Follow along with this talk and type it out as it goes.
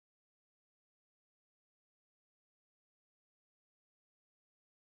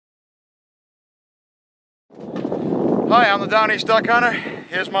Hi, I'm the Down East Duck Hunter.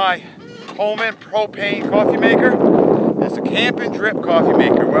 Here's my Coleman Propane Coffeemaker. It's a camp and drip coffee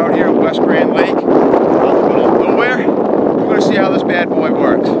maker. We're out here in West Grand Lake, out in the middle of nowhere. We're going to see how this bad boy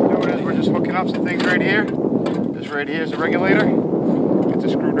works. What it is, we're just hooking up some things right here. This right here is a regulator. Gets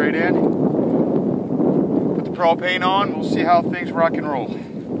it screwed right in. Put the propane on. We'll see how things rock and roll.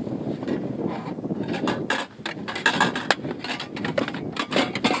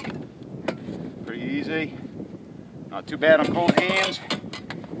 Pretty easy. Not too bad on cold hands.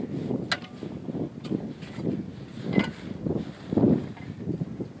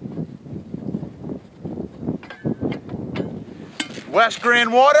 West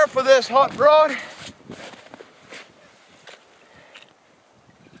Grand water for this hot rod.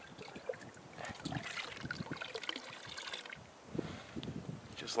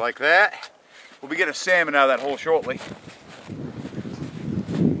 Just like that. We'll be getting salmon out of that hole shortly.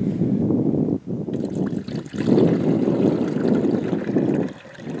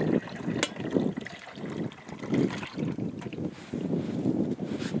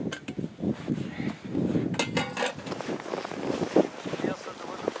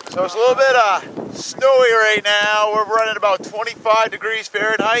 So it's a little bit snowy right now. We're running about 25 degrees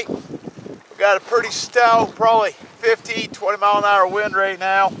Fahrenheit. We've got a pretty stout, probably 15, 20 mile an hour wind right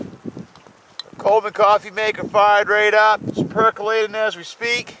now. Coleman Coffeemaker fired right up. It's percolating as we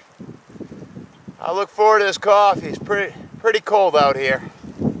speak. I look forward to this coffee. It's pretty cold out here.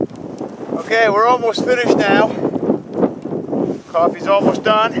 Okay, we're almost finished now. Coffee's almost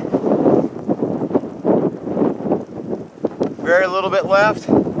done. Very little bit left.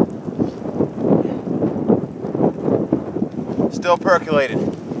 Still percolated.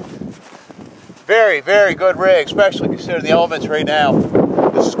 Very, very good rig, especially considering the elements right now.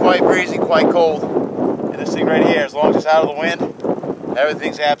 This is quite breezy, quite cold. And this thing right here, as long as it's out of the wind,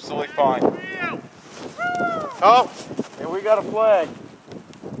 everything's absolutely fine. Oh, and we got a flag. Is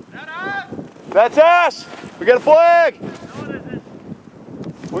that us? That's us! We got a flag!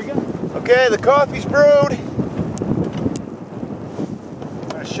 Okay, the coffee's brewed. I'm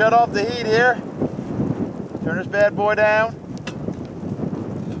gonna shut off the heat here. Turn this bad boy down.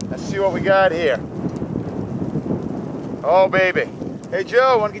 Let's see what we got here. Oh, baby. Hey,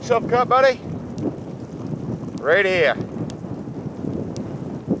 Joe, want to get yourself a cup, buddy? Right here.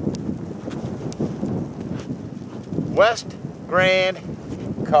 West Grand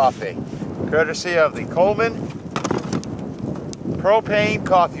Coffee. Courtesy of the Coleman Propane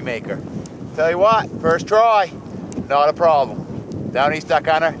Coffeemaker. Tell you what, first try, not a problem. Down East Duck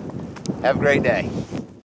Hunter, have a great day.